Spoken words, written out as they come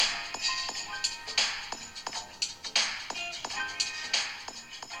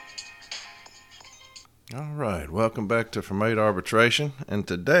All right, welcome back to From 8 Arbitration, and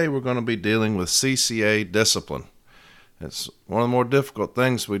today we're going to be dealing with CCA discipline. It's one of the more difficult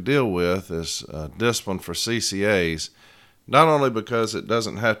things we deal with is discipline for CCAs, not only because it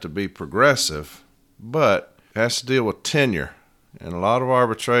doesn't have to be progressive, but it has to deal with tenure. And a lot of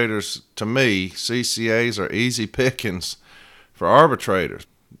arbitrators, to me, CCAs are easy pickings for arbitrators.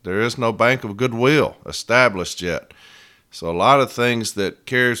 There is no bank of goodwill established yet. So a lot of things that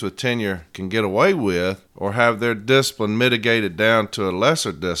carriers with tenure can get away with or have their discipline mitigated down to a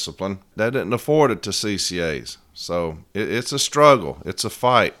lesser discipline, that didn't afford it to CCAs. So it's a struggle. It's a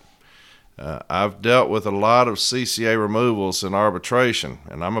fight. I've dealt with a lot of CCA removals in arbitration,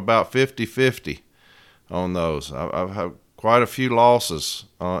 and I'm about 50-50 on those. I've had quite a few losses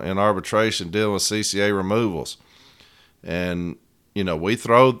in arbitration dealing with CCA removals. And, we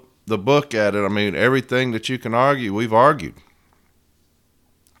throw the book at it. I mean, everything that you can argue, we've argued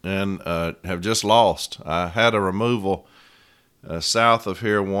and have just lost. I had a removal south of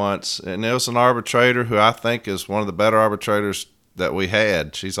here once, and it was an arbitrator who I think is one of the better arbitrators that we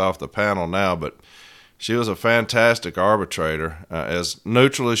had. She's off the panel now, but she was a fantastic arbitrator, as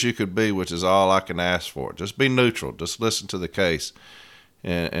neutral as you could be, which is all I can ask for. Just be neutral. Just listen to the case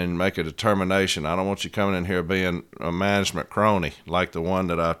and make a determination. I don't want you coming in here being a management crony like the one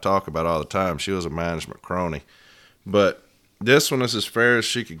that I talk about all the time. She was a management crony. But this one is as fair as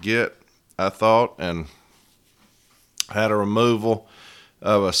she could get, I thought, and had a removal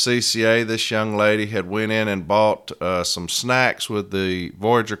of a CCA. This young lady had went in and bought some snacks with the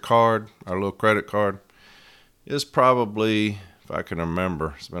Voyager card, our little credit card. It's probably, if I can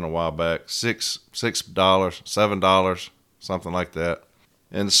remember, it's been a while back, $6, $7, something like that.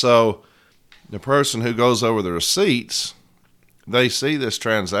 And so the person who goes over the receipts, they see this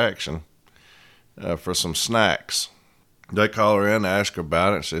transaction for some snacks. They call her in, ask her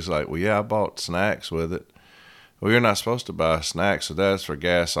about it. She's like, well, yeah, I bought snacks with it. Well, you're not supposed to buy snacks, so that's for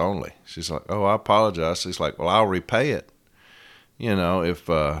gas only. She's like, oh, I apologize. She's like, well, I'll repay it. If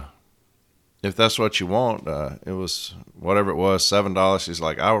that's what you want, it was whatever it was, $7. She's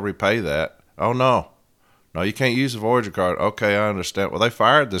like, I'll repay that. Oh, no, you can't use the Voyager card. Okay, I understand. Well, they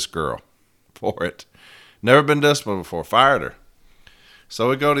fired this girl for it. Never been disciplined before. Fired her. So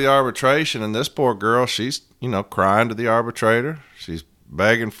we go to the arbitration, and this poor girl, she's, crying to the arbitrator. She's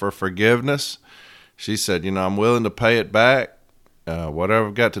begging for forgiveness. She said, I'm willing to pay it back, whatever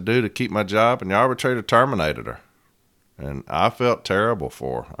I've got to do to keep my job. And the arbitrator terminated her. And I felt terrible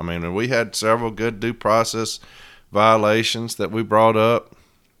for her. I mean, we had several good due process violations that we brought up.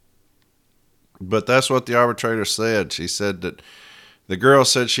 But that's what the arbitrator said. She said that the girl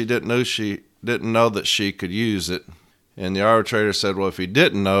said she didn't know that she could use it. And the arbitrator said, well, if you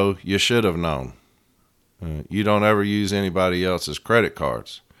didn't know, you should have known. You don't ever use anybody else's credit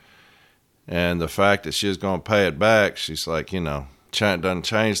cards. And the fact that she was going to pay it back, she's like, doesn't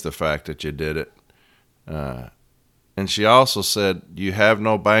change the fact that you did it. And she also said, you have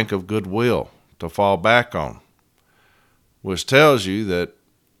no bank of goodwill to fall back on, which tells you that,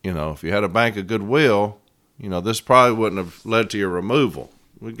 if you had a bank of goodwill, this probably wouldn't have led to your removal.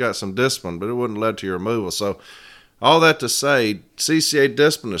 We got some discipline, but it wouldn't have led to your removal. So all that to say, CCA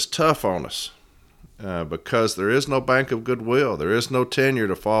discipline is tough on us because there is no bank of goodwill. There is no tenure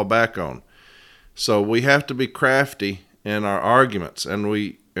to fall back on. So we have to be crafty in our arguments, and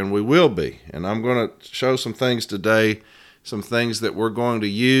we will be. And I'm going to show some things today, some things that we're going to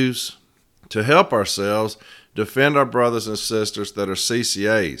use to help ourselves defend our brothers and sisters that are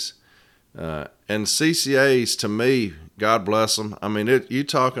CCAs. And CCAs, to me, God bless them. I mean, you're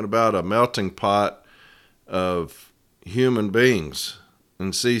talking about a melting pot of human beings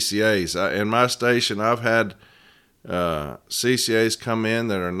and CCAs. In my station, I've had CCAs come in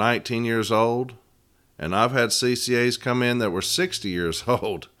that are 19 years old, and I've had CCAs come in that were 60 years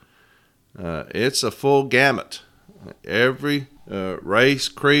old. It's a full gamut. Every race,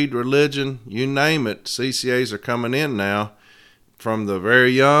 creed, religion, you name it, CCAs are coming in now, from the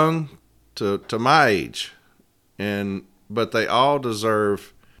very young to my age. But they all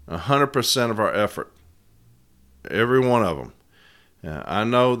deserve 100% of our effort, every one of them. I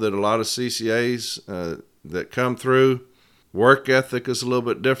know that a lot of CCAs that come through, work ethic is a little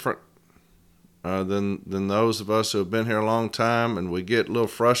bit different than those of us who have been here a long time, and we get a little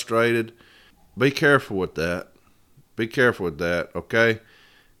frustrated. Be careful with that. Be careful with that, okay?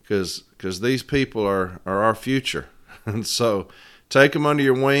 Because these people are our future. And so take them under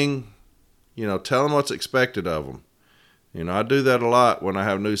your wing. Tell them what's expected of them. I do that a lot when I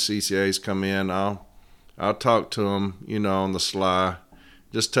have new CCAs come in. I'll talk to them, on the sly.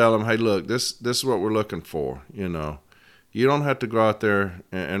 Just tell them, hey, look, this is what we're looking for. You don't have to go out there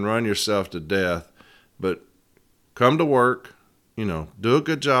and run yourself to death, But come to work, do a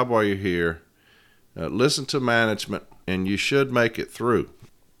good job while you're here. Listen to management, and you should make it through.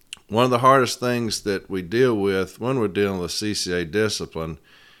 One of the hardest things that we deal with when we're dealing with CCA discipline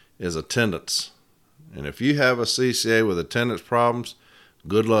is attendance. And if you have a CCA with attendance problems,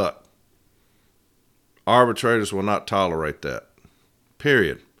 good luck. Arbitrators will not tolerate that,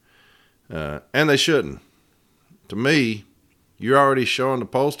 period. And they shouldn't. To me, you're already showing the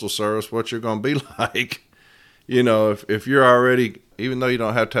Postal Service what you're going to be like. If you're already, even though you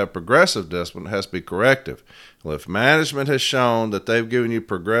don't have to have progressive discipline, it has to be corrective. Well, if management has shown that they've given you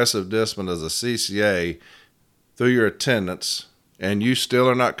progressive discipline as a CCA through your attendance, and you still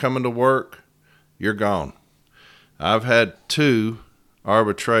are not coming to work, you're gone. I've had 2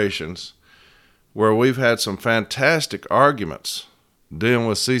 arbitrations where we've had some fantastic arguments dealing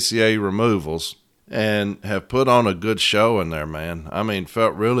with CCA removals and have put on a good show in there, man. I mean,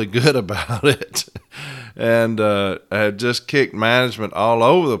 felt really good about it. And had just kicked management all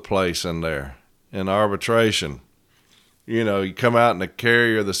over the place in there in arbitration. You come out in the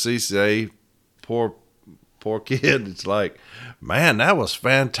carrier of the CCA, poor kid. It's like, man, that was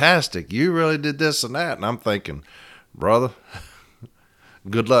fantastic. You really did this and that. And I'm thinking, brother,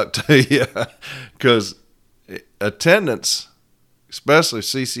 good luck to you. Because attendance, especially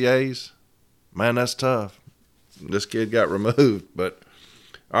CCAs, man, that's tough. This kid got removed, but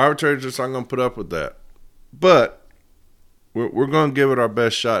arbitrators just aren't going to put up with that. But we're going to give it our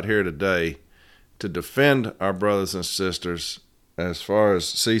best shot here today to defend our brothers and sisters as far as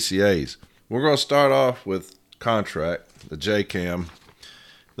CCAs. We're going to start off with contract, the JCAM,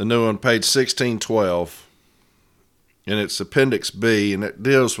 the new one, page 1612, and it's Appendix B, and it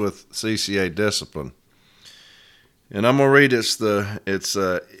deals with CCA discipline. And I'm going to read it's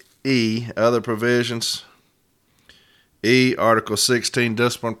E, other provisions. E, Article 16,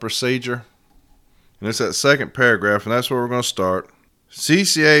 discipline procedure. And it's that second paragraph, and that's where we're going to start.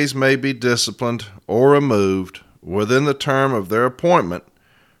 CCAs may be disciplined or removed within the term of their appointment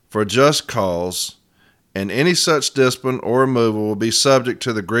for just cause, and any such discipline or removal will be subject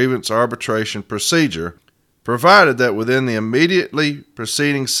to the grievance arbitration procedure, provided that within the immediately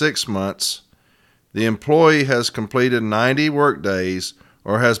preceding 6 months, the employee has completed 90 work days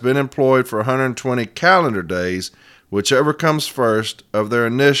or has been employed for 120 calendar days, whichever comes first, of their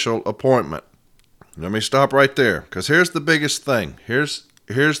initial appointment. Let me stop right there, because here's the biggest thing. Here's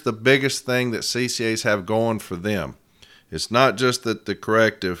the biggest thing that CCAs have going for them. It's not just that the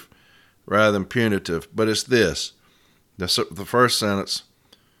corrective rather than punitive, but it's this. The first sentence.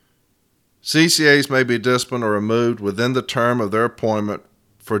 CCAs may be disciplined or removed within the term of their appointment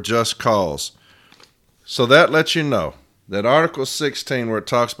for just cause. So that lets you know that Article 16, where it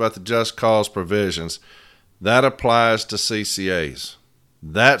talks about the just cause provisions, that applies to CCAs.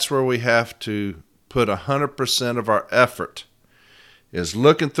 That's where we have to put 100% of our effort, is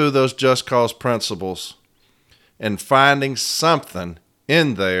looking through those just cause principles and finding something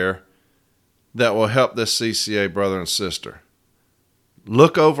in there that will help this CCA brother and sister.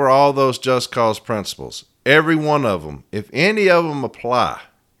 Look over all those just cause principles, every one of them. If any of them apply,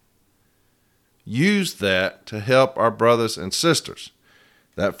 use that to help our brothers and sisters.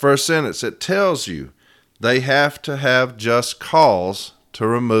 That first sentence, it tells you they have to have just cause to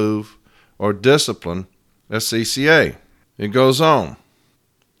remove or discipline a CCA. It goes on.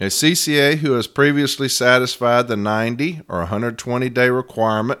 A CCA who has previously satisfied the 90 or 120-day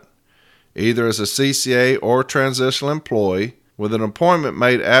requirement, either as a CCA or transitional employee, with an appointment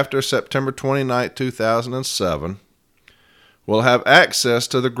made after September 29, 2007, will have access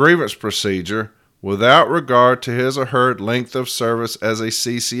to the grievance procedure without regard to his or her length of service as a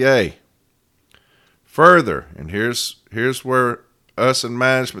CCA. Further, and here's where us in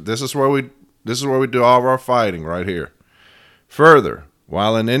management, this is where we do all of our fighting right here. Further,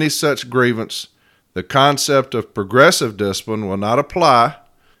 while in any such grievance the concept of progressive discipline will not apply,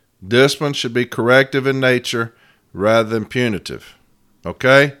 discipline should be corrective in nature rather than punitive.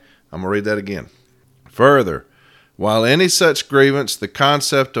 Okay? I'm going to read that again. Further, while any such grievance the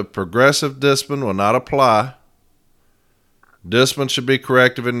concept of progressive discipline will not apply, discipline should be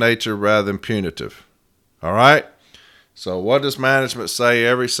corrective in nature rather than punitive. All right? So what does management say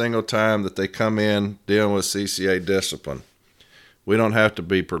every single time that they come in dealing with CCA discipline? We don't have to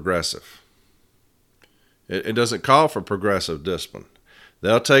be progressive. It doesn't call for progressive discipline.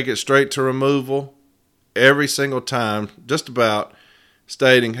 They'll take it straight to removal every single time, just about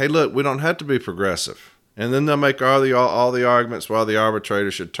stating, hey, look, we don't have to be progressive. And then they'll make all the arguments why the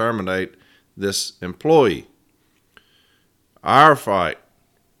arbitrator should terminate this employee. Our fight,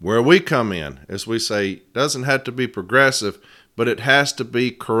 where we come in, is we say, doesn't have to be progressive, but it has to be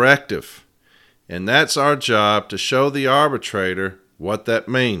corrective. And that's our job, to show the arbitrator what that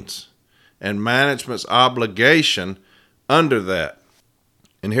means and management's obligation under that.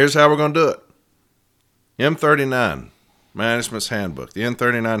 And here's how we're going to do it. M39, Management's Handbook, the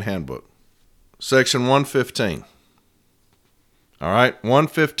M39 Handbook, Section 115. All right,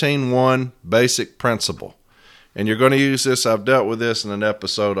 115.1, Basic Principle. And you're going to use this. I've dealt with this in an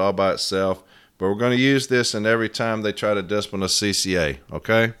episode all by itself, but we're going to use this in every time they try to discipline a CCA,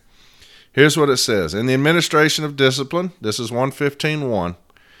 okay? Here's what it says. In the administration of discipline, this is 115.1,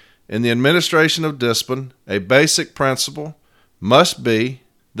 in the administration of discipline, a basic principle must be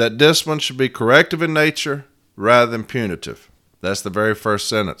that discipline should be corrective in nature rather than punitive. That's the very first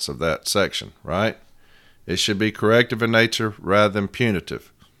sentence of that section, right? It should be corrective in nature rather than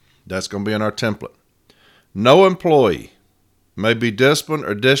punitive. That's going to be in our template. No employee may be disciplined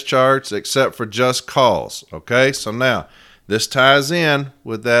or discharged except for just cause. Okay, so now this ties in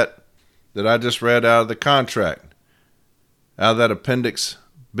with that I just read out of the contract, out of that Appendix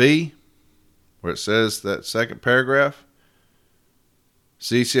B, where it says that second paragraph.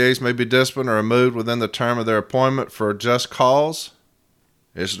 CCAs may be disciplined or removed within the term of their appointment for just cause.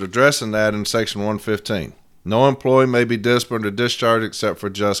 It's addressing that in Section 115. No employee may be disciplined or discharged except for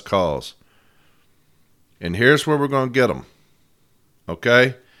just cause. And here's where we're going to get them.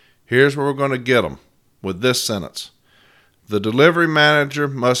 Okay? Here's where we're going to get them with this sentence. The delivery manager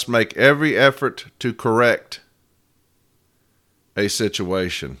must make every effort to correct a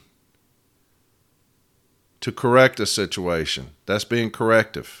situation. To correct a situation. That's being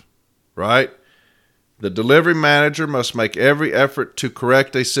corrective, right? The delivery manager must make every effort to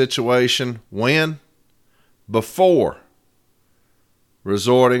correct a situation when? Before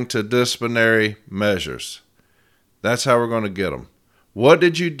resorting to disciplinary measures. That's how we're going to get them. What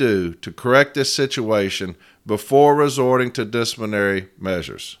did you do to correct this situation before resorting to disciplinary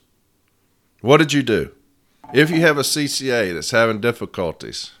measures? What did you do? If you have a CCA that's having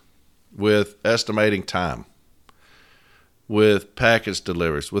difficulties with estimating time, with package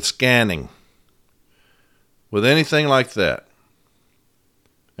deliveries, with scanning, with anything like that,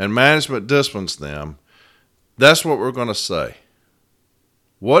 and management disciplines them, that's what we're going to say.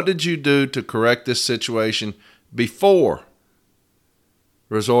 What did you do to correct this situation before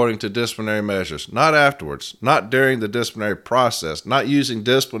resorting to disciplinary measures? Not afterwards, not during the disciplinary process, not using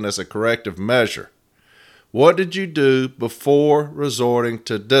discipline as a corrective measure. What did you do before resorting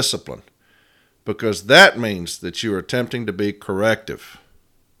to discipline? Because that means that you are attempting to be corrective.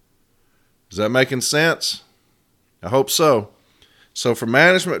 Is that making sense? I hope so. So for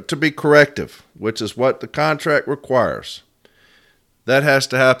management to be corrective, which is what the contract requires, that has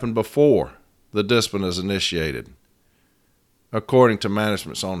to happen before the discipline is initiated, according to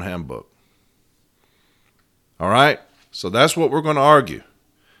management's own handbook. All right? So that's what we're going to argue.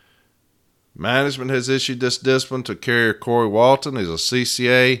 Management has issued this discipline to Carrier Corey Walton. He's a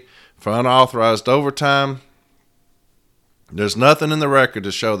CCA for unauthorized overtime. There's nothing in the record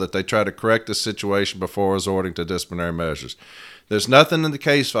to show that they tried to correct this situation before resorting to disciplinary measures. There's nothing in the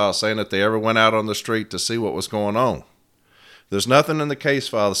case file saying that they ever went out on the street to see what was going on. There's nothing in the case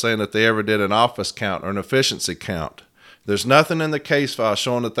file saying that they ever did an office count or an efficiency count. There's nothing in the case file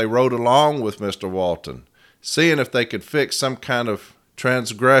showing that they rode along with Mr. Walton, seeing if they could fix some kind of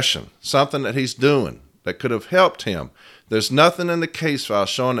transgression, something that he's doing that could have helped him. There's nothing in the case file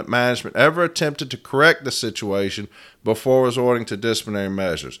showing that management ever attempted to correct the situation before resorting to disciplinary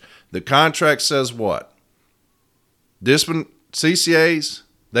measures. The contract says what? CCAs,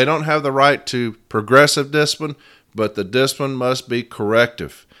 they don't have the right to progressive discipline, but the discipline must be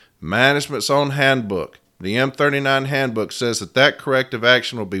corrective. Management's own handbook, the M39 handbook, says that corrective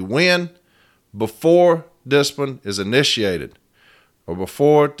action will be when? Before discipline is initiated or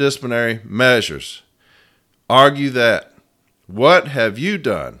before disciplinary measures. Argue that. What have you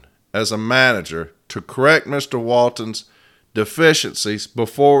done as a manager to correct Mr. Walton's deficiencies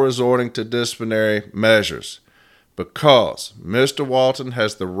before resorting to disciplinary measures? Because Mr. Walton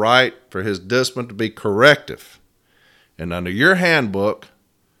has the right for his discipline to be corrective. And under your handbook,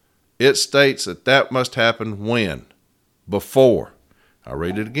 it states that must happen when? Before. I'll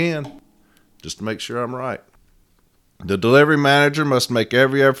read it again, just to make sure I'm right. The delivery manager must make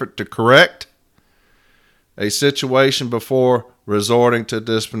every effort to correct a situation before resorting to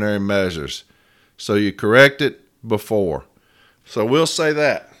disciplinary measures. So you correct it before. So we'll say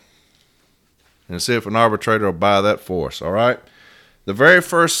that and see if an arbitrator will buy that for us, all right? The very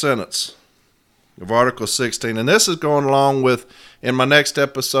first sentence of Article 16, and this is going along with, in my next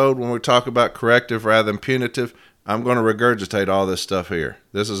episode when we talk about corrective rather than punitive, I'm going to regurgitate all this stuff here.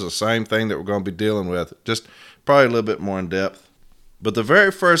 This is the same thing that we're going to be dealing with, just probably a little bit more in depth. But the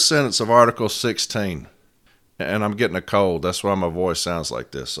very first sentence of Article 16, and I'm getting a cold, that's why my voice sounds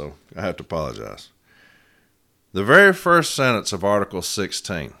like this, so I have to apologize. The very first sentence of Article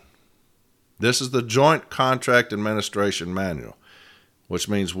 16, this is the Joint Contract Administration Manual, which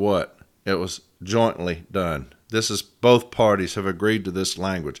means what? It was jointly done. This is both parties have agreed to this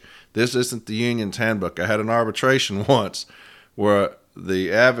language. This isn't the union's handbook. I had an arbitration once where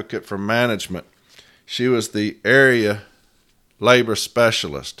the advocate for management, she was the area labor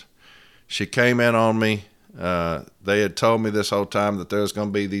specialist. She came in on me. They had told me this whole time that there was going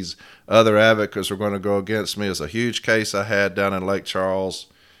to be these other advocates who were going to go against me. It was a huge case I had down in Lake Charles.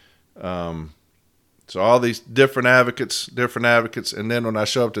 So all these different advocates, and then when I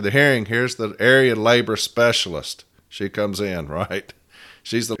show up to the hearing, here's the area labor specialist. She comes in, right?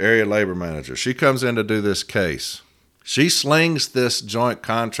 She's the area labor manager. She comes in to do this case. She slings this Joint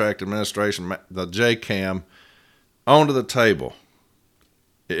Contract Administration, the JCAM, onto the table.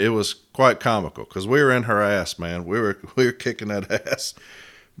 It was quite comical because we were in her ass, man. We were kicking that ass.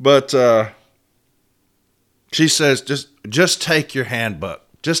 But she says, just take your handbook.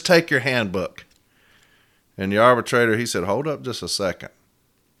 Just take your handbook. And the arbitrator, he said, hold up just a second.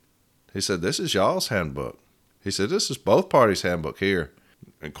 He said, this is y'all's handbook. He said, this is both parties' handbook here.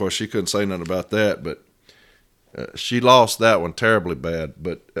 And of course, she couldn't say nothing about that, but she lost that one terribly bad.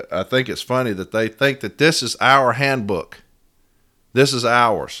 But I think it's funny that they think that this is our handbook. This is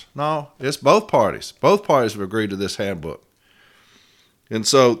ours. No, it's both parties. Both parties have agreed to this handbook. And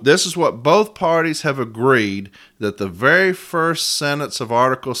so this is what both parties have agreed, that the very first sentence of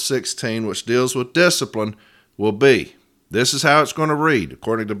Article 16, which deals with discipline, will be. This is how it's going to read,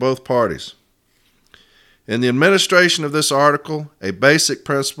 according to both parties. In the administration of this article, a basic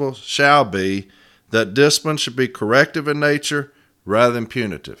principle shall be that discipline should be corrective in nature rather than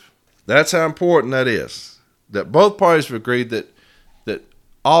punitive. That's how important that is. That both parties have agreed that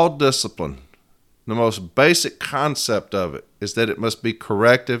all discipline, the most basic concept of it, is that it must be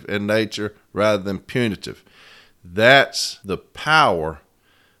corrective in nature rather than punitive. That's the power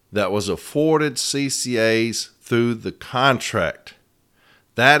that was afforded CCAs through the contract.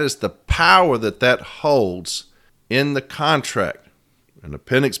 That is the power that holds in the contract. In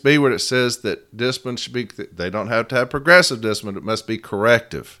Appendix B, where it says that discipline should be, they don't have to have progressive discipline, it must be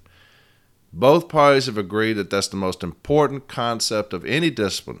corrective. Both parties have agreed that that's the most important concept of any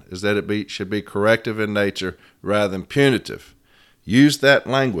discipline, is that it should be corrective in nature rather than punitive. Use that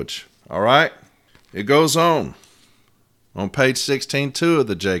language, all right? It goes on page 16.2 of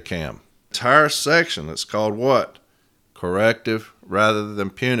the JCAM. Entire section that's called what? Corrective rather than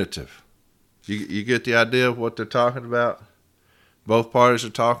punitive. You get the idea of what they're talking about? Both parties are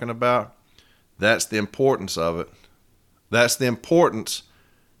talking about? That's the importance of it. That's the importance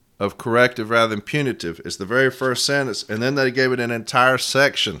of corrective rather than punitive. It's the very first sentence, and then they gave it an entire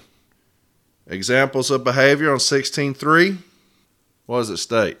section. Examples of behavior on 16.3. What does it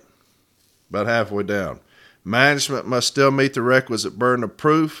state? About halfway down. Management must still meet the requisite burden of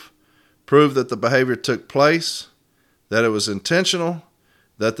proof that the behavior took place, that it was intentional,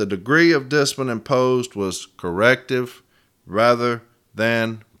 that the degree of discipline imposed was corrective rather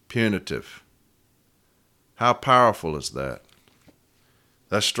than punitive. How powerful is that?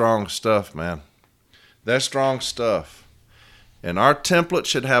 That's strong stuff, man. That's strong stuff. And our template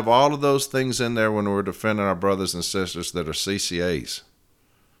should have all of those things in there when we're defending our brothers and sisters that are CCAs.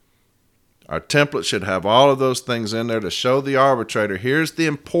 Our template should have all of those things in there to show the arbitrator, here's the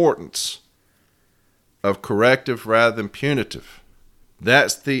importance of corrective rather than punitive.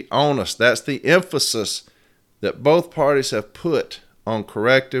 That's the onus, that's the emphasis that both parties have put on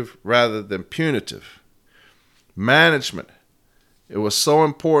corrective rather than punitive. Management. It was so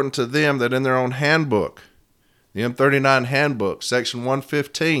important to them that in their own handbook, the M39 handbook, section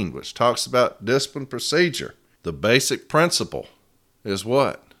 115, which talks about discipline procedure, the basic principle is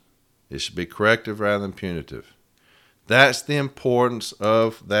what? It should be corrective rather than punitive. That's the importance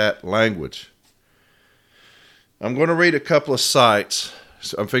of that language. I'm going to read a couple of sites.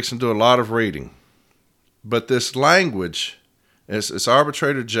 I'm fixing to do a lot of reading. But this language, it's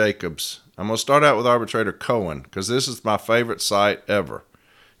Arbitrator Jacobs. I'm going to start out with Arbitrator Cohen because this is my favorite site ever.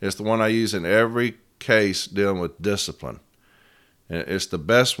 It's the one I use in every case dealing with discipline. And it's the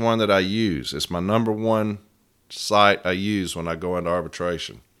best one that I use. It's my number one site I use when I go into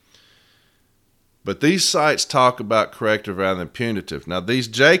arbitration. But these sites talk about corrective rather than punitive. Now, these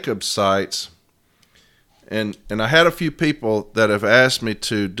Jacobs sites, and I had a few people that have asked me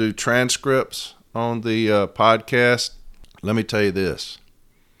to do transcripts on the podcast. Let me tell you this.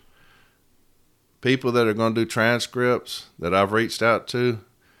 People that are going to do transcripts that I've reached out to,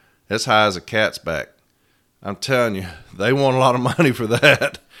 it's high as a cat's back. I'm telling you, they want a lot of money for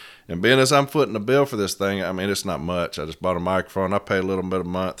that. And being as I'm footing the bill for this thing, I mean, it's not much. I just bought a microphone. I pay a little bit a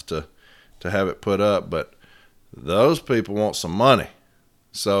month to have it put up, but those people want some money.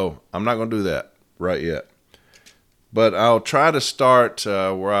 So I'm not going to do that right yet. But I'll try to start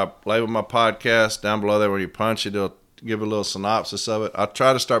where I label my podcast down below there. When you punch it, it'll give a little synopsis of it. I'll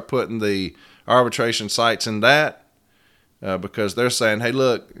try to start putting the arbitration sites in that because they're saying, hey,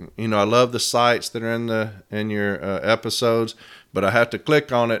 look, I love the sites that are in your episodes, but I have to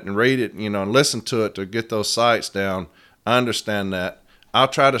click on it and read it, and listen to it to get those sites down. I understand that. I'll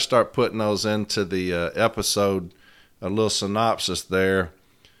try to start putting those into the episode, a little synopsis there.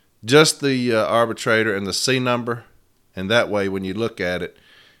 Just the arbitrator and the C number. And that way, when you look at it,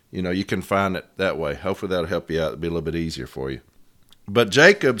 you can find it that way. Hopefully that'll help you out. It'll be a little bit easier for you. But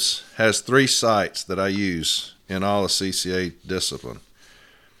Jacobs has 3 sites that I use in all the CCA discipline.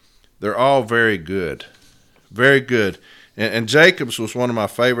 They're all very good. Very good. And Jacobs was one of my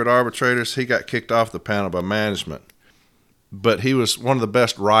favorite arbitrators. He got kicked off the panel by management. But he was one of the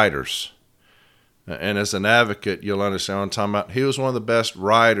best writers. And as an advocate, you'll understand what I'm talking about. He was one of the best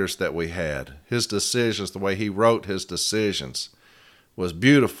writers that we had. His decisions, the way he wrote his decisions, was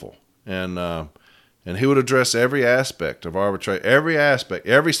beautiful. And he would address every aspect of arbitration. Every aspect.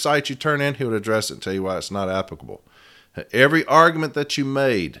 Every site you turn in, he would address it and tell you why it's not applicable. Every argument that you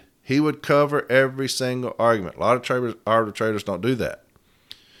made, he would cover every single argument. A lot of arbitrators don't do that.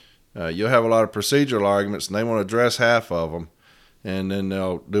 You'll have a lot of procedural arguments, and they want to address half of them. And then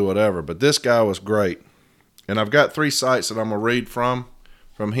they'll do whatever. But this guy was great. And I've got 3 sites that I'm going to read from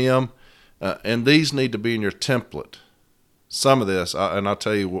him. And these need to be in your template. Some of this, and I'll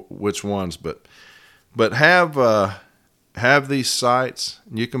tell you which ones. But have these sites.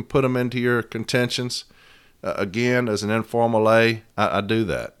 You can put them into your contentions. Again, as an informal A, I do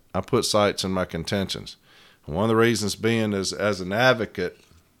that. I put sites in my contentions. And one of the reasons being is, as an advocate,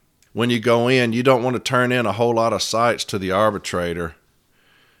 when you go in, you don't want to turn in a whole lot of sites to the arbitrator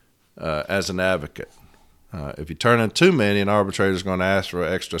as an advocate. If you turn in too many, an arbitrator is going to ask for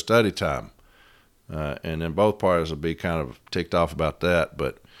extra study time. And then both parties will be kind of ticked off about that.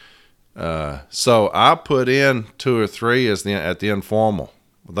 But so I put in 2 or 3 at the informal.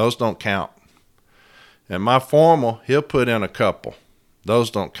 Those don't count. And my formal, he'll put in a couple.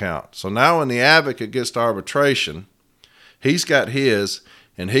 Those don't count. So now when the advocate gets to arbitration, he's got his.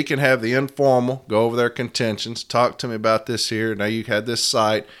 And he can have the informal, go over their contentions, talk to me about this here. Now you had this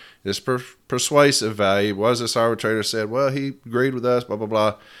site, this persuasive value. Was this arbitrator said, well, he agreed with us, blah, blah,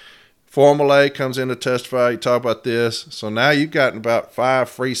 blah. Formal A comes in to testify, you talk about this. So now you've gotten about 5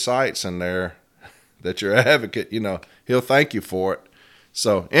 free sites in there that your advocate, he'll thank you for it.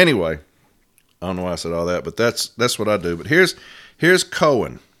 So anyway, I don't know why I said all that, but that's what I do. But here's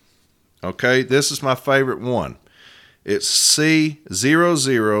Cohen. Okay, this is my favorite one. It's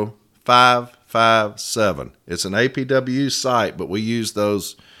C00557. It's an APW site, but we use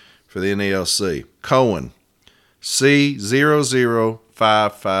those for the NELC. Cohen,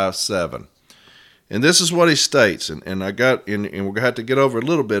 C00557. And this is what he states, and we're going to have to get over a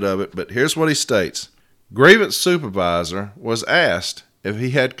little bit of it, but here's what he states. Grievance supervisor was asked if he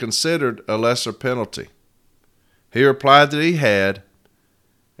had considered a lesser penalty. He replied that he had,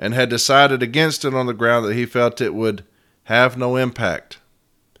 and had decided against it on the ground that he felt it would have no impact.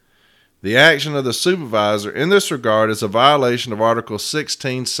 The action of the supervisor in this regard is a violation of Article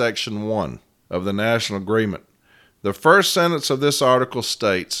 16, Section 1 of the National Agreement. The first sentence of this article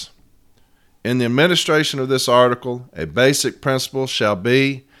states, in the administration of this article, a basic principle shall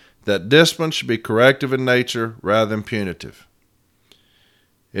be that discipline should be corrective in nature rather than punitive.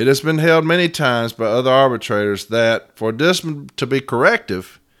 It has been held many times by other arbitrators that for discipline to be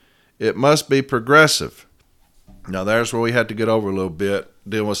corrective, it must be progressive. Now, there's where we had to get over a little bit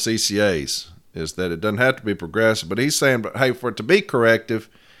dealing with CCAs, is that it doesn't have to be progressive. But he's saying, but hey, for it to be corrective,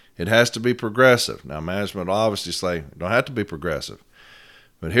 it has to be progressive. Now, management will obviously say it don't have to be progressive.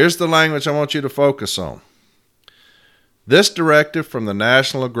 But here's the language I want you to focus on. This directive from the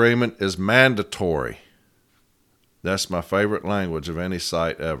National Agreement is mandatory. That's my favorite language of any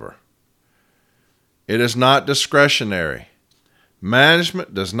site ever. It is not discretionary.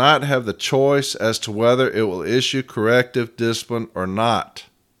 Management does not have the choice as to whether it will issue corrective discipline or not.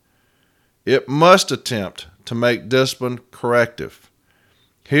 It must attempt to make discipline corrective.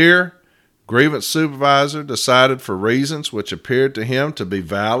 Here, grievance supervisor decided for reasons which appeared to him to be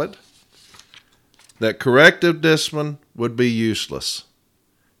valid that corrective discipline would be useless.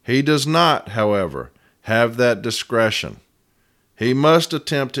 He does not, however, have that discretion. He must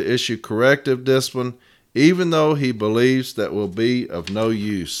attempt to issue corrective discipline even though he believes that will be of no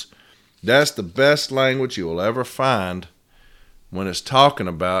use. That's the best language you will ever find when it's talking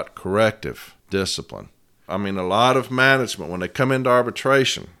about corrective discipline. I mean, a lot of management, when they come into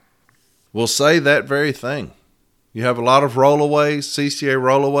arbitration, will say that very thing. You have a lot of rollaways, CCA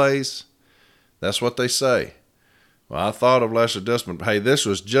rollaways. That's what they say. Well, I thought of lesser discipline. Hey, this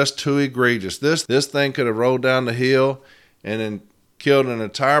was just too egregious. This thing could have rolled down the hill and then killed an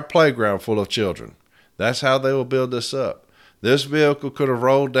entire playground full of children. That's how they will build this up. This vehicle could have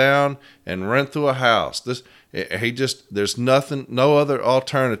rolled down and run through a house. There's nothing, no other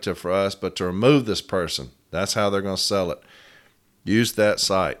alternative for us but to remove this person. That's how they're going to sell it. Use that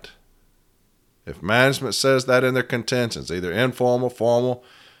site. If management says that in their contentions, either informal, formal,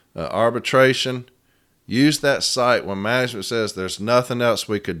 arbitration, use that site when management says there's nothing else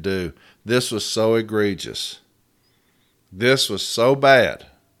we could do. This was so egregious. This was so bad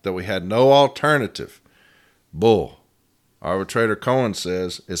that we had no alternative. Bull. Arbitrator Cohen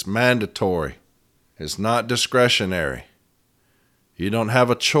says it's mandatory. It's not discretionary. You don't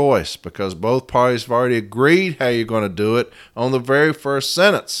have a choice because both parties have already agreed how you're going to do it on the very first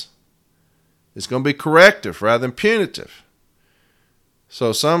sentence. It's going to be corrective rather than punitive.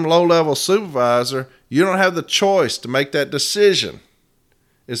 So some low-level supervisor, you don't have the choice to make that decision.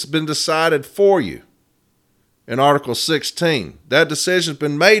 It's been decided for you in Article 16. That decision's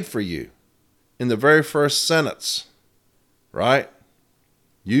been made for you in the very first sentence, right?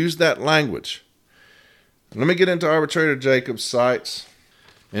 Use that language. Let me get into Arbitrator Jacobs' sites.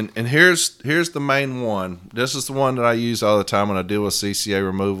 And here's the main one. This is the one that I use all the time when I deal with CCA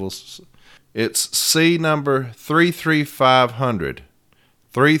removals. It's C number 33500,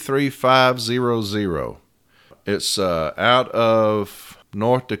 33500. It's out of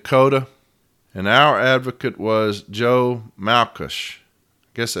North Dakota. And our advocate was Joe Malkush.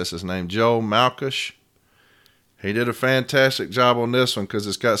 I guess that's his name, Joe Malkush. He did a fantastic job on this one because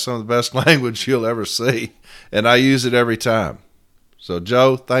it's got some of the best language you'll ever see. And I use it every time. So,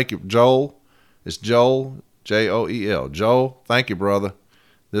 Joe, thank you. Joel, it's Joel, Joel. Joel, thank you, brother.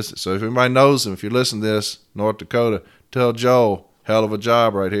 So if anybody knows him, if you listen to this, North Dakota, tell Joel, hell of a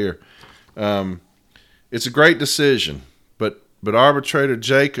job right here. It's a great decision, but Arbitrator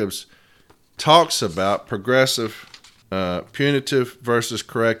Jacobs talks about progressive, punitive versus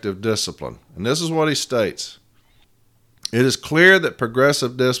corrective discipline. And this is what he states. It is clear that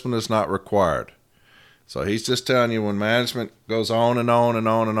progressive discipline is not required. So he's just telling you when management goes on and on and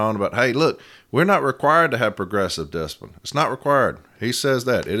on and on about, hey, look, we're not required to have progressive discipline. It's not required. He says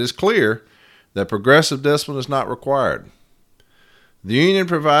that. It is clear that progressive discipline is not required. The union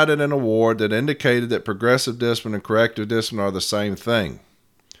provided an award that indicated that progressive discipline and corrective discipline are the same thing.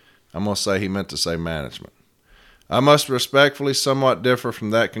 I'm going to say he meant to say management. I must respectfully somewhat differ from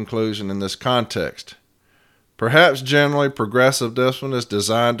that conclusion in this context. Perhaps generally, progressive discipline is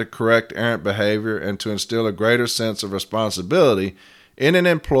designed to correct errant behavior and to instill a greater sense of responsibility in an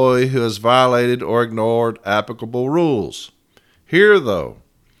employee who has violated or ignored applicable rules. Here, though,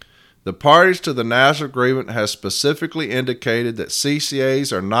 the parties to the national agreement have specifically indicated that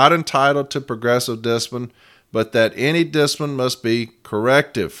CCAs are not entitled to progressive discipline, but that any discipline must be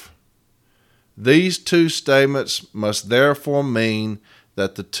corrective. These two statements must therefore mean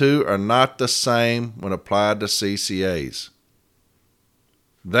that the two are not the same when applied to CCAs.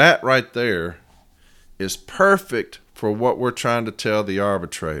 That right there is perfect for what we're trying to tell the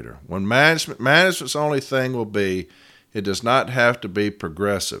arbitrator. When management's only thing will be, it does not have to be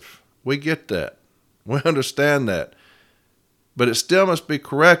progressive. We get that. We understand that. But it still must be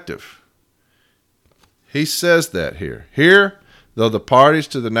corrective. He says that here. Here, though the parties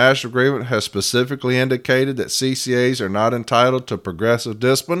to the national agreement have specifically indicated that CCAs are not entitled to progressive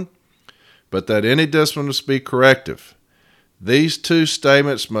discipline, but that any discipline must be corrective. These two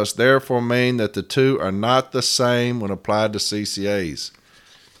statements must therefore mean that the two are not the same when applied to CCAs.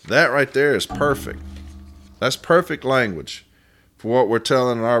 That right there is perfect. That's perfect language for what we're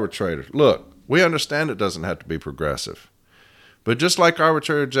telling an arbitrator. Look, we understand it doesn't have to be progressive. But just like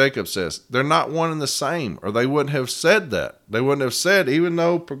Arbitrator Jacobs says, they're not one and the same, or they wouldn't have said that. They wouldn't have said, even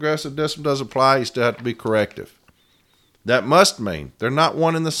though progressive discipline does apply, you still have to be corrective. That must mean they're not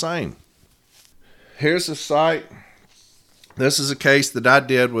one and the same. Here's a site. This is a case that I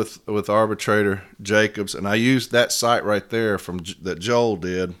did with Arbitrator Jacobs, and I used that site right there that Joel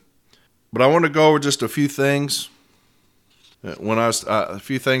did. But I want to go over just a few things. A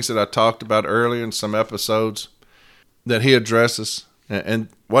few things that I talked about earlier in some episodes that he addresses. And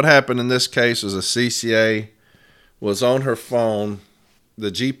what happened in this case was a CCA was on her phone.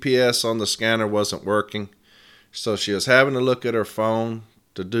 The GPS on the scanner wasn't working. So she was having to look at her phone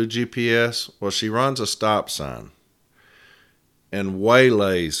to do GPS. Well, she runs a stop sign and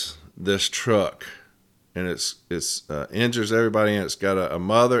waylays this truck, and it's injures everybody in it. It's got a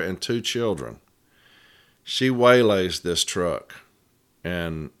mother and 2 children. She waylays this truck,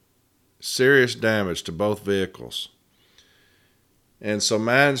 and serious damage to both vehicles. And so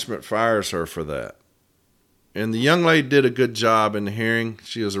management fires her for that. And the young lady did a good job in the hearing.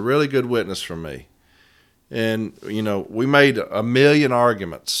 She was a really good witness for me. And, we made a million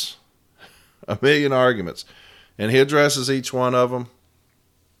arguments. And he addresses each one of them.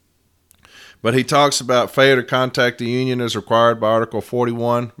 But he talks about failure to contact the union as required by Article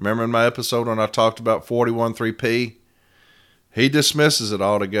 41. Remember in my episode when I talked about 41.3p? He dismisses it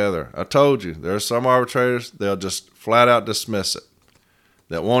altogether. I told you, there are some arbitrators, they'll just flat out dismiss it.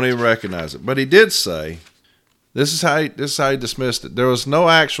 That won't even recognize it. But he did say, this is how he dismissed it. There was no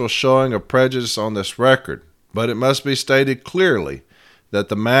actual showing of prejudice on this record, but it must be stated clearly that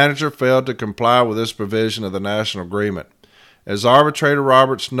the manager failed to comply with this provision of the national agreement. As Arbitrator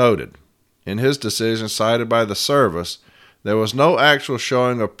Roberts noted in his decision cited by the service, there was no actual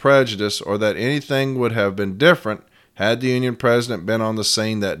showing of prejudice or that anything would have been different had the union president been on the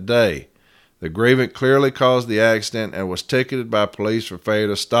scene that day. The grievant clearly caused the accident and was ticketed by police for failure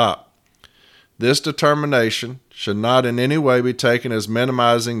to stop. This determination should not in any way be taken as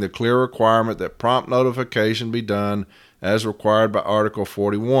minimizing the clear requirement that prompt notification be done as required by Article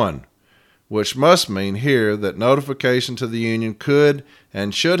 41, which must mean here that notification to the union could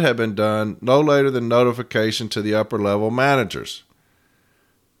and should have been done no later than notification to the upper level managers.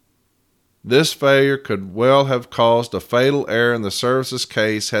 This failure could well have caused a fatal error in the service's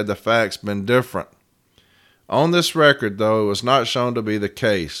case had the facts been different. On this record, though, it was not shown to be the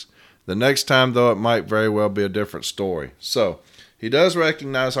case. The next time, though, it might very well be a different story. So, he does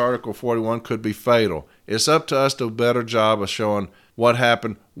recognize Article 41 could be fatal. It's up to us to do a better job of showing what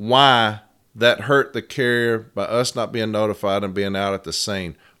happened, why that hurt the carrier by us not being notified and being out at the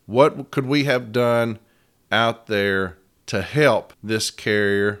scene. What could we have done out there to help this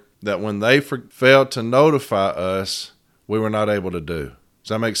carrier that when they failed to notify us, we were not able to do? Does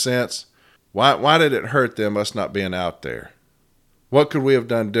that make sense? Why did it hurt them, us not being out there? What could we have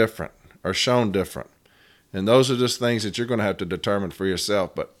done different or shown different? And those are just things that you're going to have to determine for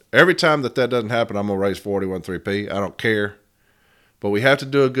yourself. But every time that doesn't happen, I'm going to raise 41.3p. I don't care. But we have to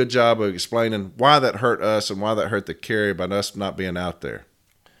do a good job of explaining why that hurt us and why that hurt the carrier by us not being out there.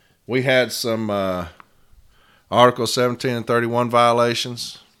 We had some Article 17 and 31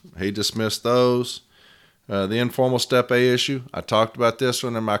 violations. He dismissed those. The informal Step A issue, I talked about this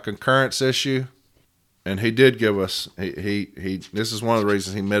one in my concurrence issue. And he did give us, this is one of the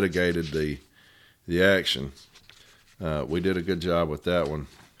reasons he mitigated the action. We did a good job with that one.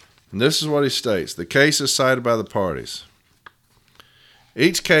 And this is what he states. The case is cited by the parties.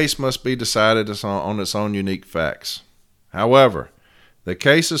 Each case must be decided on its own unique facts. However, the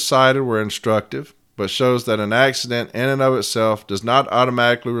cases cited were instructive, but shows that an accident in and of itself does not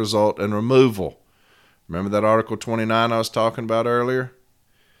automatically result in removal. Remember that Article 29 I was talking about earlier?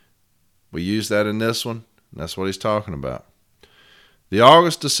 We use that in this one, and that's what he's talking about. The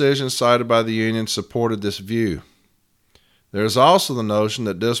August decision cited by the union supported this view. There is also the notion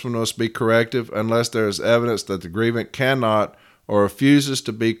that discipline must be corrective unless there is evidence that the grievant cannot or refuses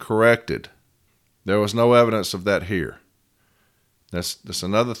to be corrected. There was no evidence of that here. That's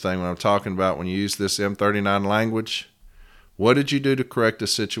another thing when I'm talking about when you use this M39 language. What did you do to correct the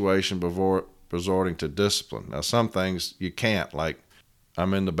situation before resorting to discipline? Now, some things you can't, like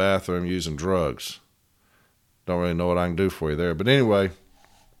I'm in the bathroom using drugs. Don't really know what I can do for you there. But anyway,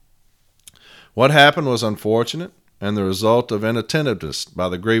 what happened was unfortunate and the result of inattentiveness by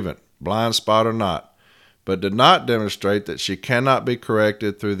the grievant, blind spot or not, but did not demonstrate that she cannot be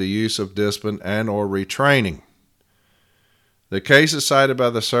corrected through the use of discipline and or retraining. The cases cited by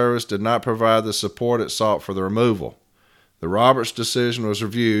the service did not provide the support it sought for the removal. The Roberts decision was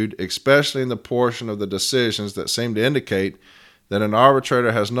reviewed, especially in the portion of the decisions that seemed to indicate that an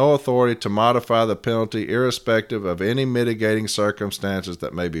arbitrator has no authority to modify the penalty irrespective of any mitigating circumstances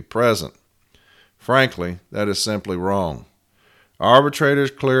that may be present. Frankly, that is simply wrong.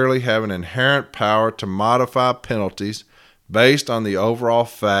 Arbitrators clearly have an inherent power to modify penalties based on the overall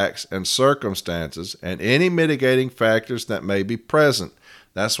facts and circumstances and any mitigating factors that may be present.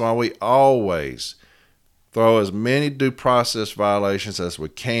 That's why we always throw as many due process violations as we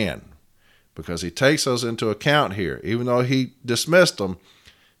can, because he takes those into account here. Even though he dismissed them,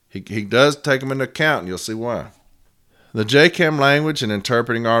 he does take them into account, and you'll see why. The JCAM language in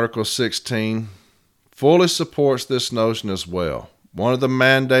interpreting Article 16 fully supports this notion as well. One of the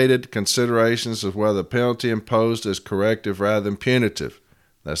mandated considerations is whether the penalty imposed is corrective rather than punitive.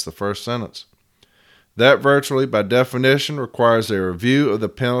 That's the first sentence. That virtually, by definition, requires a review of the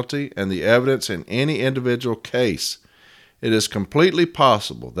penalty and the evidence in any individual case. It is completely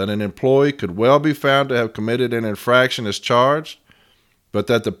possible that an employee could well be found to have committed an infraction as charged, but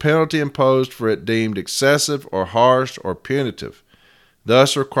that the penalty imposed for it deemed excessive or harsh or punitive,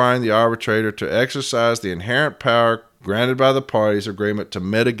 thus requiring the arbitrator to exercise the inherent power granted by the parties' agreement to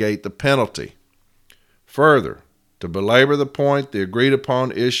mitigate the penalty. Further, to belabor the point, the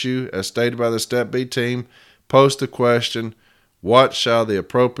agreed-upon issue, as stated by the Step B team, posts the question, what shall the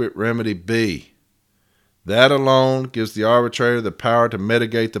appropriate remedy be? That alone gives the arbitrator the power to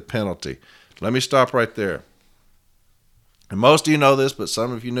mitigate the penalty. Let me stop right there. And most of you know this, but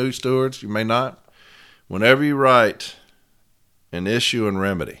some of you new stewards, you may not. Whenever you write an issue and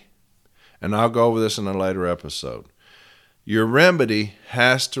remedy, and I'll go over this in a later episode, your remedy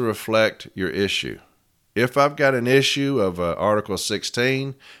has to reflect your issue. If I've got an issue of Article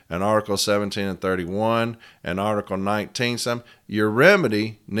 16 and Article 17 and 31 and Article 19, your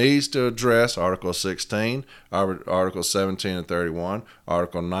remedy needs to address Article 16, Article 17 and 31,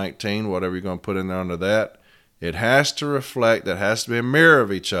 Article 19, whatever you're going to put in there under that. It has to reflect, that has to be a mirror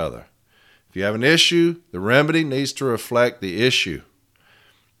of each other. If you have an issue, the remedy needs to reflect the issue.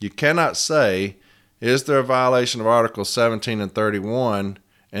 You cannot say, is there a violation of Article 17 and 31,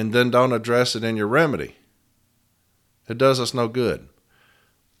 and then don't address it in your remedy. It does us no good.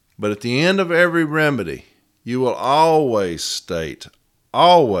 But at the end of every remedy, you will always state,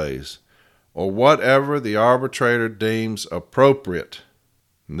 always, or whatever the arbitrator deems appropriate.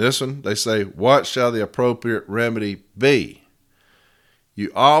 In this one, they say, what shall the appropriate remedy be?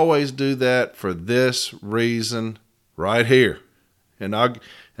 You always do that for this reason right here. And I'll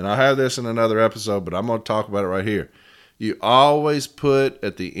have this in another episode, but I'm going to talk about it right here. You always put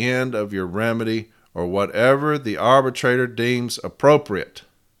at the end of your remedy or whatever the arbitrator deems appropriate.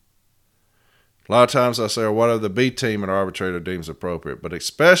 A lot of times I say, or whatever the B team and arbitrator deems appropriate, but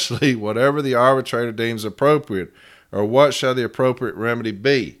especially whatever the arbitrator deems appropriate, or what shall the appropriate remedy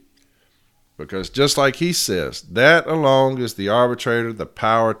be? Because just like he says, that alone gives the arbitrator the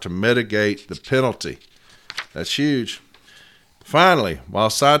power to mitigate the penalty. That's huge. Finally, while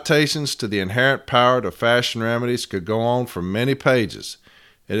citations to the inherent power to fashion remedies could go on for many pages,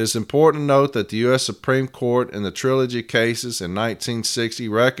 it is important to note that the U.S. Supreme Court in the Trilogy cases in 1960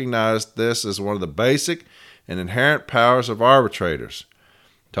 recognized this as one of the basic and inherent powers of arbitrators.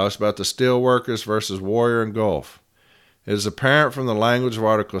 It talks about the Steelworkers versus Warrior and Gulf. It is apparent from the language of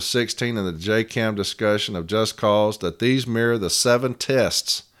Article 16 in the JCAM discussion of just cause that these mirror the 7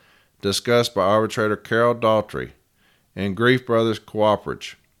 tests discussed by arbitrator Carol Daughtry in Grief Brothers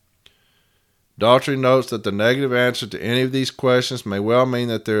Cooperage. Daughtry notes that the negative answer to any of these questions may well mean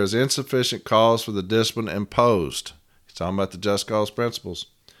that there is insufficient cause for the discipline imposed. He's talking about the just cause principles.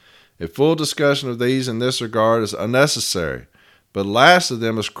 A full discussion of these in this regard is unnecessary, but last of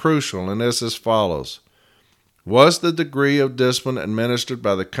them is crucial, and is as follows. Was the degree of discipline administered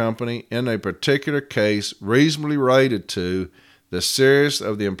by the company in a particular case reasonably related to the seriousness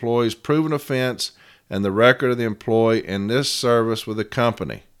of the employee's proven offense and the record of the employee in this service with the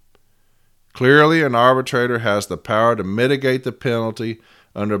company? Clearly, an arbitrator has the power to mitigate the penalty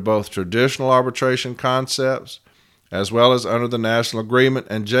under both traditional arbitration concepts as well as under the National Agreement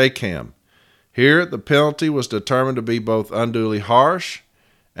and JCAM. Here, the penalty was determined to be both unduly harsh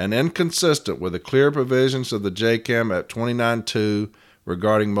and inconsistent with the clear provisions of the JCAM at 29.2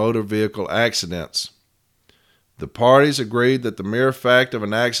 regarding motor vehicle accidents. The parties agreed that the mere fact of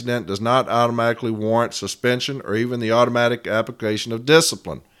an accident does not automatically warrant suspension or even the automatic application of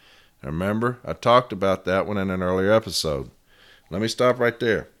discipline. Remember, I talked about that one in an earlier episode. Let me stop right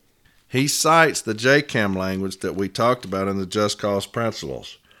there. He cites the JCAM language that we talked about in the just cause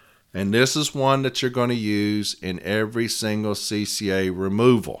principles. And this is one that you're going to use in every single CCA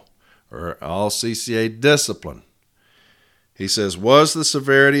removal or all CCA discipline. He says, was the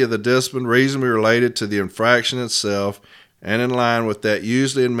severity of the discipline reasonably related to the infraction itself and in line with that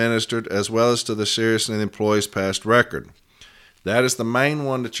usually administered as well as to the seriousness of the employee's past record? That is the main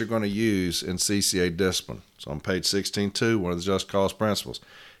one that you're going to use in CCA discipline. It's on page 16.2, one of the just cause principles.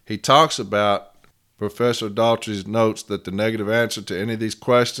 He talks about Professor Daughtry's notes that the negative answer to any of these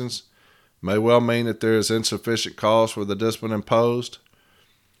questions may well mean that there is insufficient cause for the discipline imposed.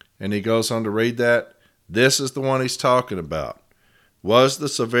 And he goes on to read that. This is the one he's talking about. Was the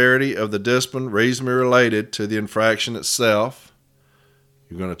severity of the discipline reasonably related to the infraction itself?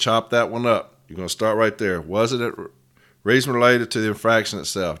 You're going to chop that one up. You're going to start right there. Was it reasonably related to the infraction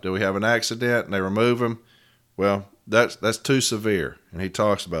itself? Do we have an accident and they remove him? Well, that's too severe, and he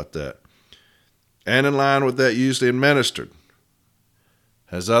talks about that. And in line with that usually administered.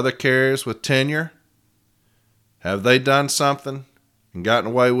 Has other carriers with tenure Have they done something and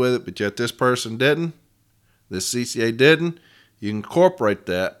gotten away with it, but yet this person didn't? This CCA didn't? You can incorporate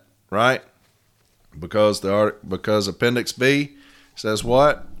that, right? Because Appendix B says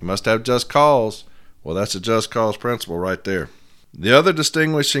what? You must have just cause. Well, that's a just cause principle right there. The other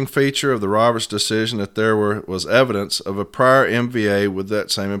distinguishing feature of the Roberts decision that there was evidence of a prior MVA with that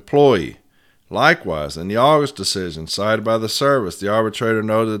same employee. Likewise, in the August decision cited by the service, the arbitrator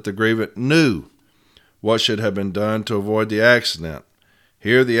noted that the grievant knew what should have been done to avoid the accident.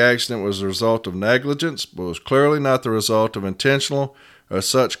 Here, the accident was the result of negligence, but was clearly not the result of intentional or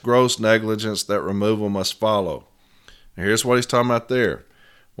such gross negligence that removal must follow. And here's what he's talking about there.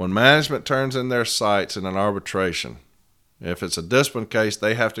 When management turns in their cites in an arbitration, if it's a discipline case,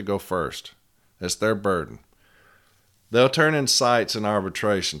 they have to go first. It's their burden. They'll turn in cites in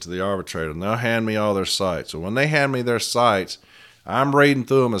arbitration to the arbitrator, and they'll hand me all their cites. So when they hand me their cites, I'm reading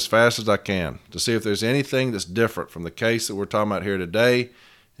through them as fast as I can to see if there's anything that's different from the case that we're talking about here today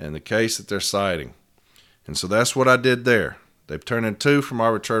and the case that they're citing. And so that's what I did there. They've turned in two from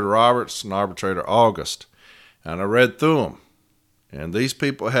Arbitrator Roberts and Arbitrator August. And I read through them. And these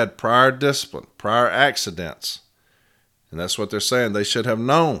people had prior discipline, prior accidents. And that's what they're saying. They should have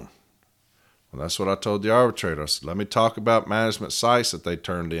known. Well, that's what I told the arbitrator. I said, let me talk about management cites that they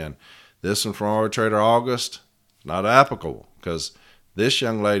turned in. This one from Arbitrator August, not applicable, because this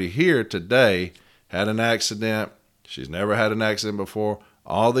young lady here today had an accident. She's never had an accident before.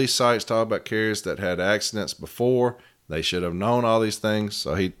 All these cites talk about carriers that had accidents before. They should have known all these things.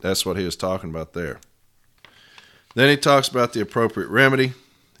 So that's what he was talking about there. Then he talks about the appropriate remedy.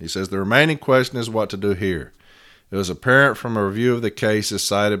 He says the remaining question is what to do here. It was apparent from a review of the cases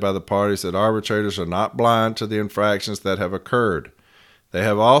cited by the parties that arbitrators are not blind to the infractions that have occurred. They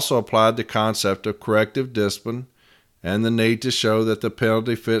have also applied the concept of corrective discipline and the need to show that the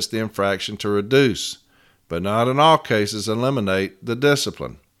penalty fits the infraction to reduce, but not in all cases eliminate the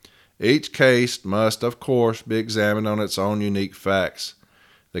discipline. Each case must, of course, be examined on its own unique facts.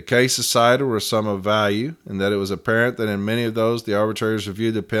 The cases cited were some of value in that it was apparent that in many of those the arbitrators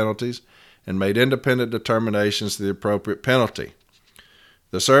reviewed the penalties and made independent determinations to the appropriate penalty.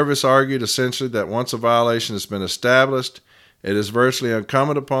 The service argued essentially that once a violation has been established, it is virtually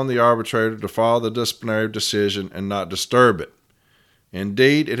incumbent upon the arbitrator to follow the disciplinary decision and not disturb it.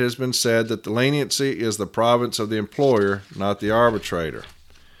 Indeed, it has been said that the leniency is the province of the employer, not the arbitrator.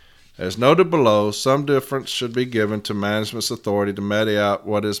 As noted below, some deference should be given to management's authority to mete out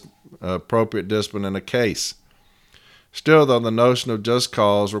what is appropriate discipline in a case. Still, though, the notion of just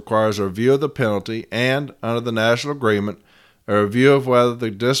cause requires a review of the penalty and, under the national agreement, a review of whether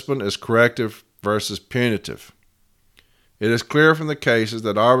the discipline is corrective versus punitive. It is clear from the cases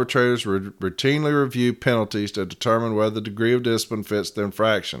that arbitrators routinely review penalties to determine whether the degree of discipline fits the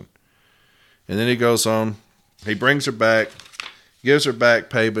infraction. And then he goes on, he brings her back, gives her back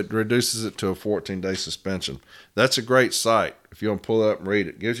pay, but reduces it to a 14-day suspension. That's a great cite. If you want to pull it up and read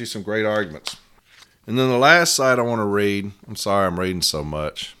it, it gives you some great arguments. And then the last cite I want to read, I'm sorry I'm reading so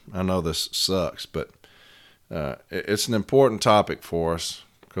much. I know this sucks, but it's an important topic for us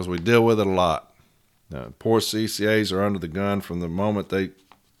because we deal with it a lot. Poor CCAs are under the gun from the moment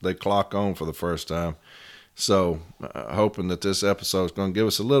they clock on for the first time. So hoping that this episode is going to give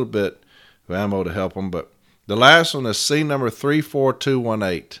us a little bit of ammo to help them. But the last one is C number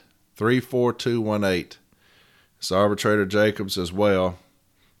 34218. 34218. It's Arbitrator Jacobs as well.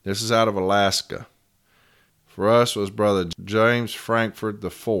 This is out of Alaska. For us was Brother James Frankford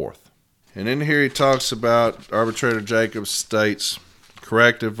IV. And in here he talks about Arbitrator Jacobs states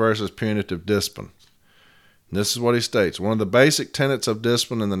corrective versus punitive discipline. And this is what he states. One of the basic tenets of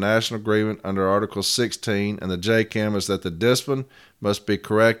discipline in the National Agreement under Article 16 and the JCAM is that the discipline must be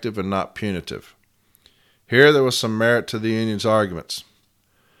corrective and not punitive. Here there was some merit to the union's arguments.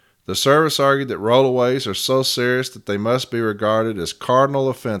 The service argued that rollaways are so serious that they must be regarded as cardinal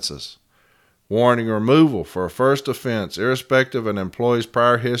offenses, warranting removal for a first offense, irrespective of an employee's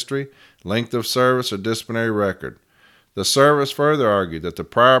prior history, length of service, or disciplinary record. The service further argued that the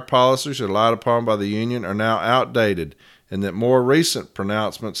prior policies relied upon by the union are now outdated and that more recent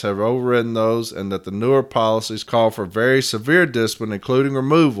pronouncements have overridden those and that the newer policies call for very severe discipline, including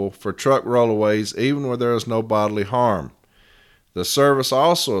removal, for truck rollaways even where there is no bodily harm. The service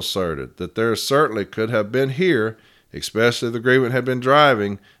also asserted that there certainly could have been here, especially if the grievant had been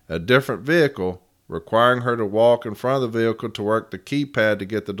driving a different vehicle, requiring her to walk in front of the vehicle to work the keypad to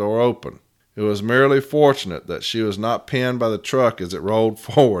get the door open. It was merely fortunate that she was not pinned by the truck as it rolled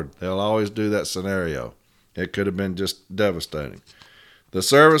forward. They'll always do that scenario. It could have been just devastating. The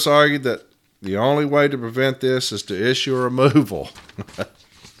service argued that the only way to prevent this is to issue a removal.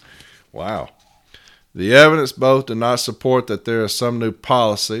 Wow. The evidence both did not support that there is some new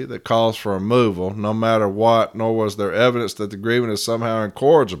policy that calls for removal, no matter what, nor was there evidence that the grievance is somehow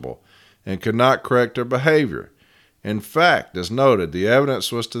incorrigible and could not correct their behavior. In fact, as noted, the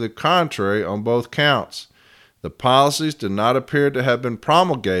evidence was to the contrary on both counts. The policies did not appear to have been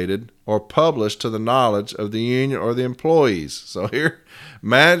promulgated or published to the knowledge of the union or the employees. So here,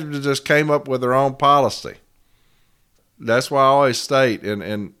 management just came up with their own policy. That's why I always state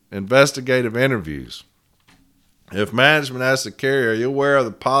in investigative interviews, if management asks the carrier, are you aware of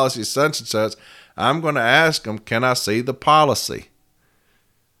the policy such and such, I'm going to ask them, can I see the policy?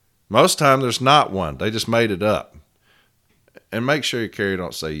 Most time there's not one. They just made it up. And make sure your carrier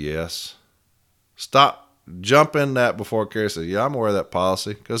don't say yes. Jump in that before a carrier says, yeah, I'm aware of that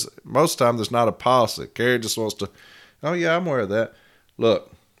policy. Because most time there's not a policy. Carrier just wants to, oh yeah, I'm aware of that.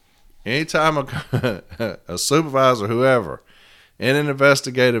 Look, anytime a supervisor, whoever, in an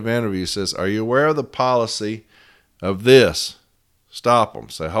investigative interview says, are you aware of the policy of this? Stop them.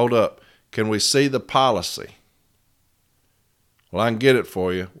 Say, hold up. Can we see the policy? Well, I can get it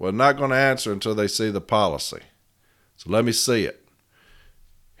for you. Well, not going to answer until they see the policy. So let me see it.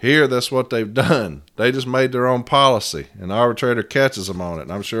 Here, that's what they've done. They just made their own policy, and the arbitrator catches them on it.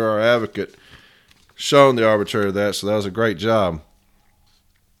 And I'm sure our advocate shown the arbitrator that, so that was a great job.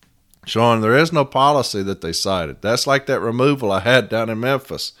 Showing there is no policy that they cited. That's like that removal I had down in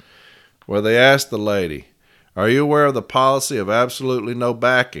Memphis, where they asked the lady, are you aware of the policy of absolutely no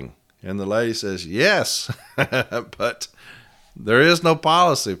backing? And the lady says, yes, but there is no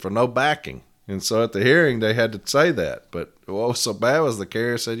policy for no backing. And so at the hearing, they had to say that. But what was so bad was the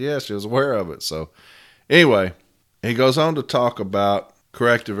carrier said, yes, she was aware of it. So anyway, he goes on to talk about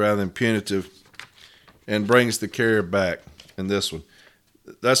corrective rather than punitive and brings the carrier back in this one.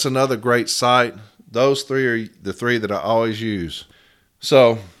 That's another great site. Those three are the three that I always use.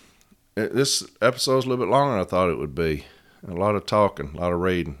 So this episode's a little bit longer than I thought it would be. A lot of talking, a lot of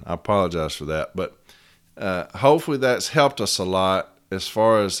reading. I apologize for that. But hopefully that's helped us a lot as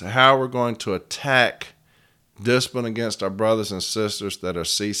far as how we're going to attack discipline against our brothers and sisters that are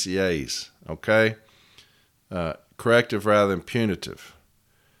CCAs, okay? Corrective rather than punitive.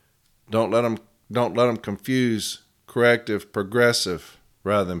 Don't let them confuse corrective, progressive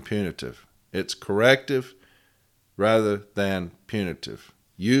rather than punitive. It's corrective rather than punitive.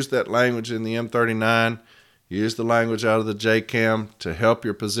 Use that language in the M39. Use the language out of the JCAM to help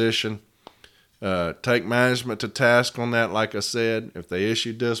your position. Take management to task on that, like I said. If they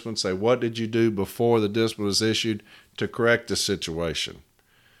issue discipline, say, what did you do before the discipline was issued to correct the situation?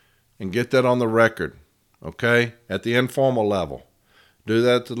 And get that on the record, okay? At the informal level. Do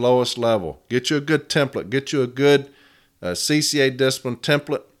that at the lowest level. Get you a good template. Get you a good CCA discipline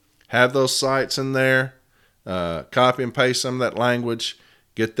template. Have those sites in there. Copy and paste some of that language.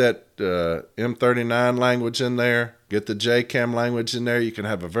 Get that M39 language in there. Get the JCAM language in there. You can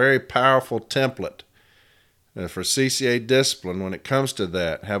have a very powerful template for CCA discipline when it comes to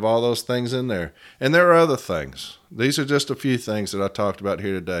that. Have all those things in there. And there are other things. These are just a few things that I talked about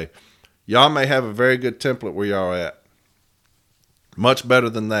here today. Y'all may have a very good template where y'all are at. Much better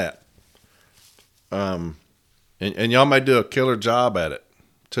than that. And y'all may do a killer job at it,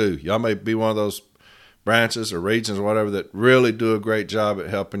 too. Y'all may be one of those branches or regions or whatever that really do a great job at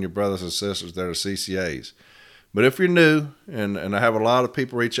helping your brothers and sisters that are CCAs. But if you're new, and I have a lot of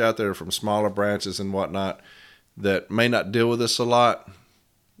people reach out there from smaller branches and whatnot that may not deal with this a lot,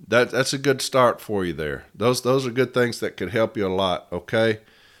 that's a good start for you there. Those are good things that could help you a lot, okay?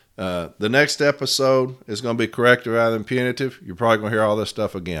 The next episode is going to be corrective rather than punitive. You're probably going to hear all this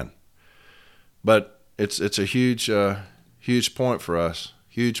stuff again. But it's a huge point for us.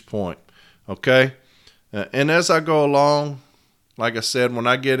 Huge point, okay? And as I go along, like I said, when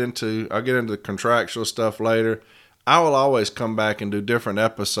I get into the contractual stuff later, I will always come back and do different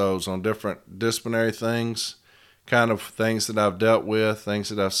episodes on different disciplinary things, kind of things that I've dealt with, things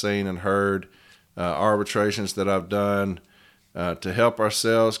that I've seen and heard, arbitrations that I've done to help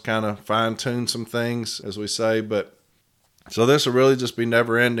ourselves kind of fine-tune some things, as we say. But so this will really just be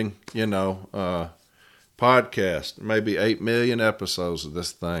never-ending, podcast. Maybe 8 million episodes of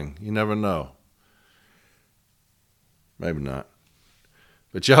this thing. You never know. Maybe not.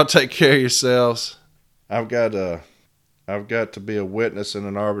 But y'all take care of yourselves. I've got to be a witness in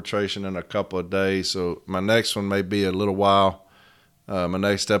an arbitration in a couple of days, so my next one may be a little while, my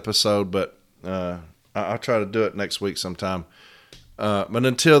next episode, but I'll try to do it next week sometime. But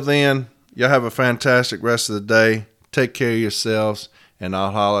until then, y'all have a fantastic rest of the day. Take care of yourselves, and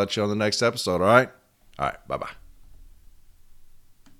I'll holler at you on the next episode, all right? All right, bye-bye.